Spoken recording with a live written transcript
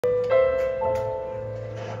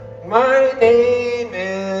My name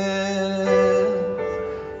is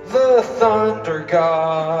the Thunder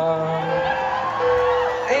God,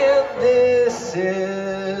 and this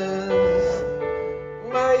is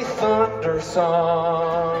my thunder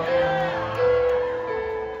song.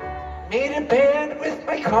 Made a band with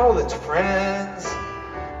my college friends,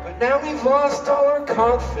 but now we've lost all our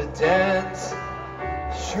confidence.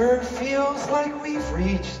 Sure feels like we've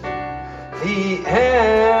reached the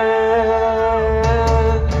end.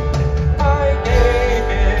 My name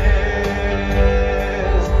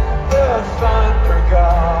is the Thunder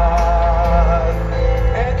God,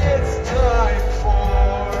 and it's time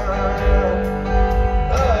for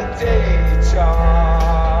a day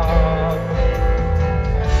job.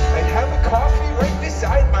 I'd have a coffee right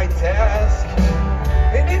beside my desk,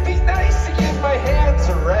 and it'd be nice to give my hands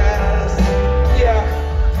a rest. Yeah,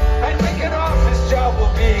 I think an office job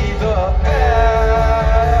will be the best.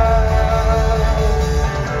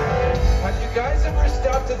 Have you guys ever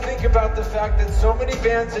stopped to think about the fact that so many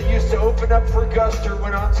bands that used to open up for Guster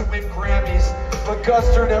went on to win Grammys, but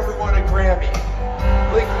Guster never won a Grammy?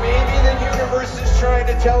 Like maybe the universe is trying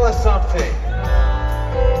to tell us something.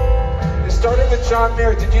 It started with John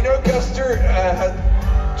Mayer. Did you know Guster had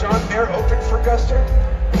John Mayer opened for Guster?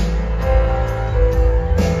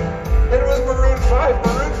 Then it was Maroon 5.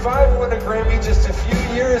 Maroon 5 won a Grammy just a few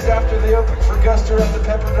years after they opened for Guster at the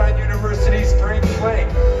Pepperdine University.